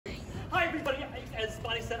Hi, everybody. As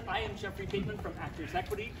Bonnie said, I am Jeffrey Bateman from Actors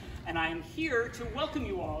Equity, and I am here to welcome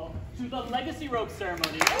you all to the Legacy Robe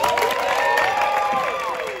ceremony. For the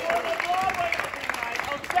Broadway opening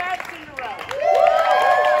night of Bad Cinderella.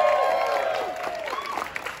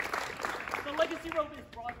 The Legacy Robe is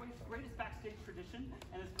Broadway's greatest backstage tradition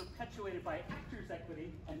and is perpetuated by Actors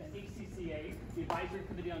Equity and the ACCA, the Advisory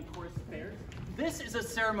Committee on Chorus Affairs. This is a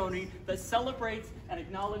ceremony that celebrates and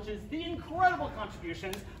acknowledges the incredible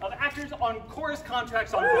contributions of actors on chorus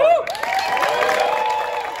contracts on Broadway.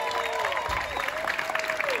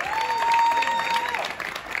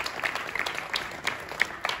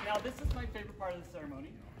 Now, this is my favorite part of the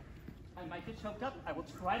ceremony. I might get choked up. I will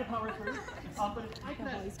try to power through. But if I can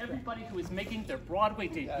ask everybody who is making their Broadway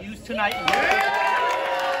debuts tonight.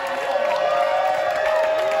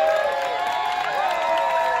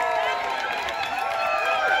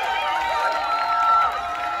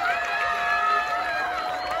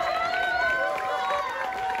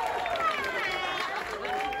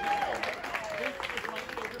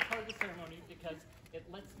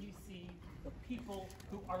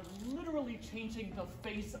 Literally changing the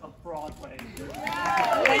face of Broadway.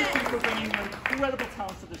 Thank you for bringing your incredible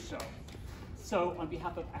talents to the show. So, on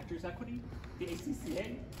behalf of Actors Equity, the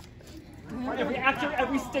ACCA, for every actor,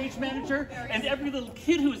 every stage manager, and every little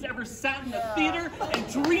kid who has ever sat in a theater and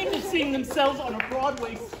dreamed of seeing themselves on a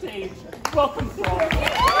Broadway stage, welcome to Broadway.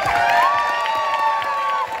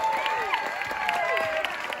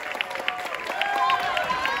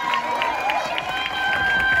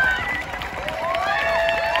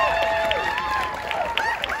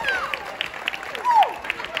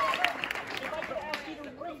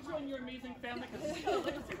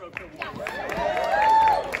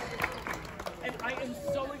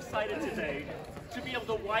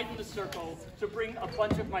 To bring a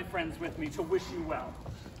bunch of my friends with me to wish you well.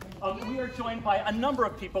 We are joined by a number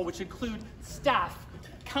of people, which include staff,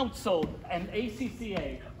 council, and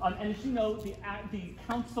ACCA. And as you know, the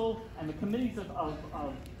council and the committees of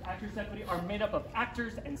Actors Equity are made up of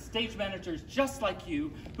actors and stage managers just like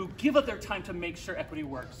you who give up their time to make sure equity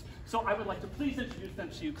works. So I would like to please introduce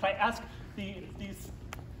them to you. Could I ask these...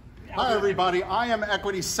 Hi, everybody. I am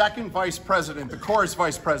Equity's second vice president, the chorus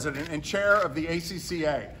vice president, and chair of the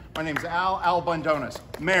ACCA. My name's Al Bundonis.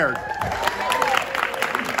 Mayor.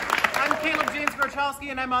 I'm Caleb James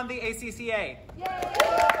Grochowski, and I'm on the ACCA. Yay!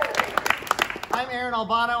 I'm Aaron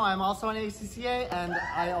Albano. I'm also on ACCA, and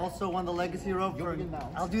I also won the Legacy Robe for...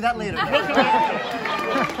 I'll do that later. Is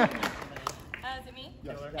it me?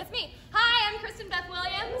 Yes. It's me. Hi, I'm Kristen Beth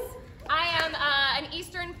Williams. I am an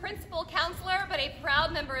Eastern Principal Counselor, but a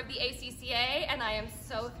proud member of the ACCA, and I am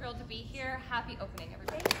so thrilled to be here. Happy opening,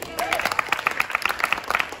 everybody.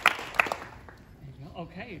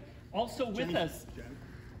 Okay. Also with us. Jen.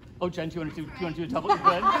 Oh, Jen, do you want to do a double? Good.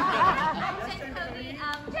 Jen Cody.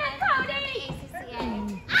 Jen Cody.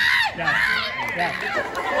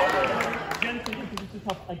 ACCA. Jen, can you introduce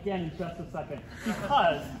yourself again in just a second?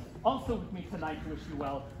 Because also with me tonight to wish you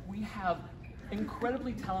well, we have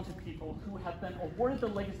incredibly talented people who have been awarded the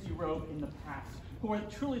Legacy Robe in the past, who are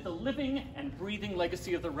truly the living and breathing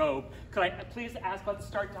legacy of the Robe. Could I please ask, let's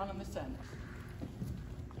start down on this end.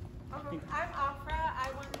 I'm Afra.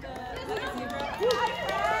 I won the Legacy Robe.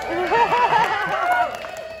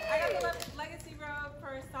 I got the Legacy Robe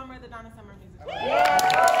for Summer, the Donna Summer musical. Hey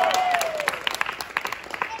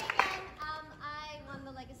again, I won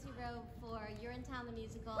the Legacy Robe for You're in Town, the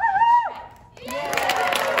musical, and Shrek.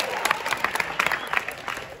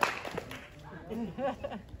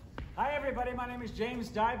 Hi everybody, my name is James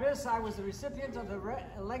Dybus. I was the recipient of the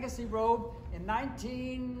Legacy Robe in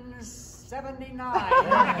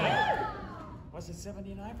 1979. Was it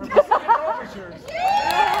 79? For Pacific Overtures. And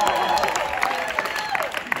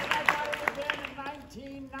I got it again in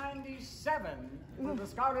 1997 for the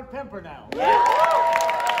Scarlet Pimpernel.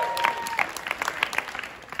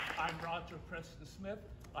 I'm Roger Preston Smith.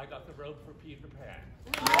 I got the robe for Peter Pan.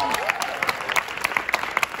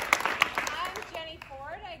 I'm Jenny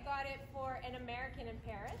Ford. I got it for An American in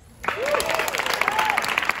Paris.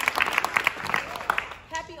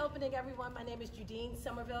 Happy opening, everyone. My name is Judine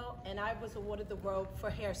Somerville, and I was awarded the robe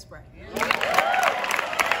for Hairspray.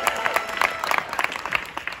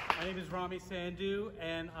 My name is Rami Sandhu,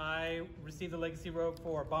 and I received the Legacy Robe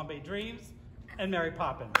for Bombay Dreams and Mary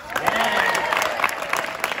Poppins.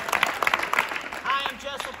 Hi, I'm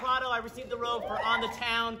Jessel Prado. I received the robe for On the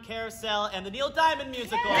Town, Carousel, and the Neil Diamond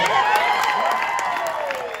musical.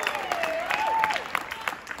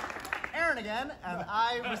 Aaron again, and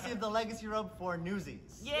I received the Legacy Robe for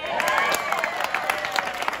Newsies. In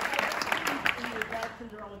the Bad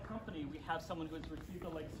Cinderella company, we have someone who has received the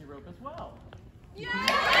Legacy Robe as well. Yay!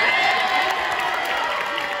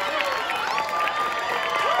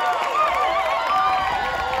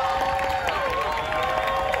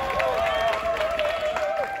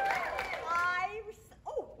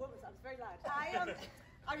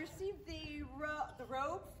 received the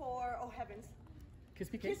robe for, oh heavens.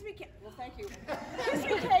 Kiss Me Kate? Kiss Me Kate, well thank you. Kiss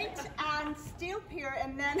Me Kate and Steel Pier,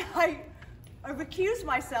 and then I recused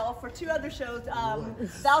myself for 2 other shows.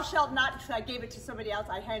 Thou Shalt Not, I gave it to somebody else,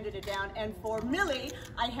 I handed it down. And for Millie,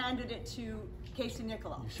 I handed it to Casey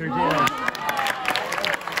Nicola. You sure did.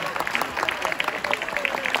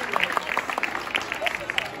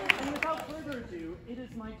 It is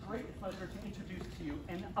my great pleasure to introduce to you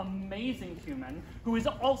an amazing human who is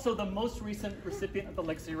also the most recent recipient of the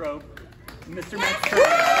Legacy Robe, Mr. Max Cronin.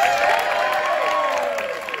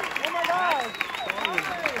 Oh my God!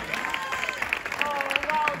 Oh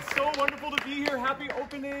wow, it's so wonderful to be here. Happy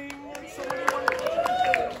opening. So many wonderful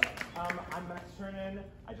things. I'm Max Cronin.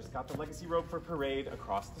 I just got the Legacy Robe for Parade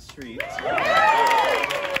across the street.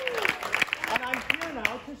 And I'm here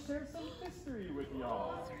now to share some history with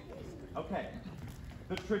y'all. Okay.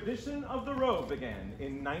 The tradition of the robe began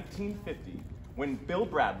in 1950 when Bill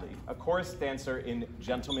Bradley, a chorus dancer in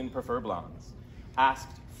Gentlemen Prefer Blondes,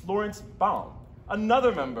 asked Florence Baum,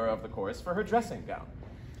 another member of the chorus, for her dressing gown.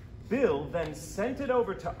 Bill then sent it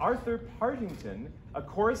over to Arthur Partington, a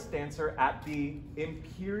chorus dancer at the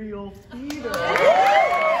Imperial Theater.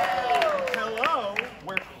 Hello,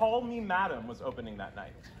 where Call Me Madam was opening that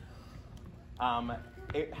night.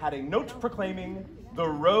 It had a note proclaiming the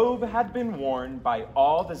robe had been worn by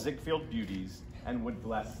all the Ziegfeld beauties and would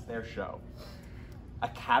bless their show. A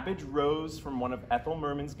cabbage rose from one of Ethel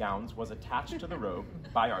Merman's gowns was attached to the robe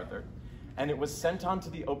by Arthur, and it was sent on to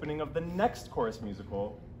the opening of the next chorus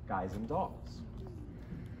musical, Guys and Dolls.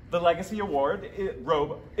 The Legacy Robe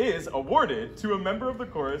is awarded to a member of the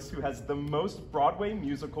chorus who has the most Broadway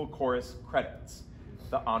musical chorus credits.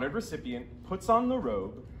 The honored recipient puts on the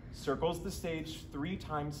robe, circles the stage 3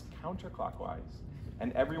 times counterclockwise,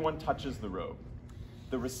 and everyone touches the robe.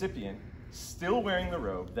 The recipient, still wearing the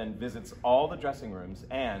robe, then visits all the dressing rooms,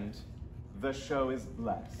 and the show is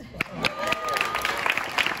blessed.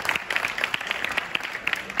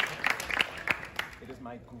 It is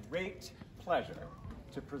my great pleasure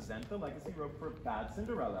to present the Legacy Robe for Bad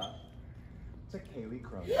Cinderella to Kaleigh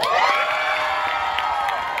Cronin.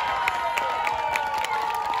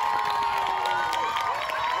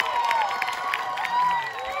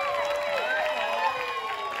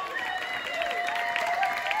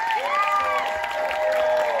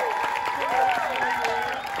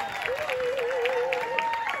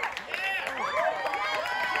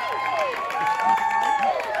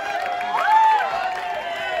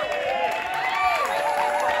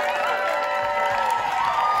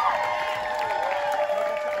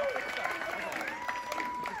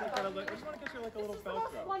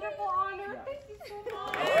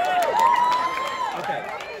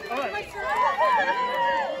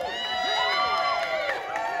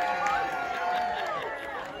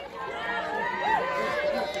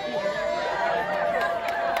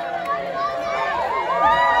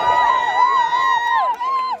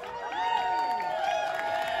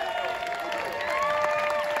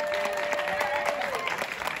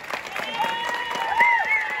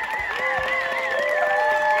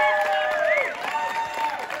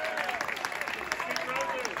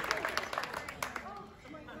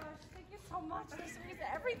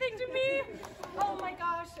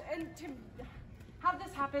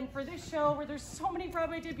 For this show where there's so many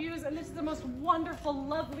Broadway debuts, and this is the most wonderful,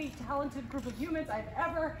 lovely, talented group of humans I've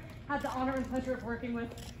ever had the honor and pleasure of working with.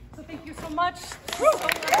 So thank you so much.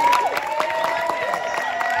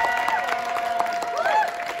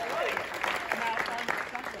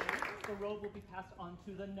 The robe will be passed on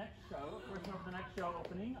to the next show, of course, the next show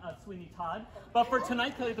opening, Sweeney Todd. But for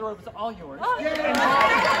tonight, Kaleigh, the robe is all yours.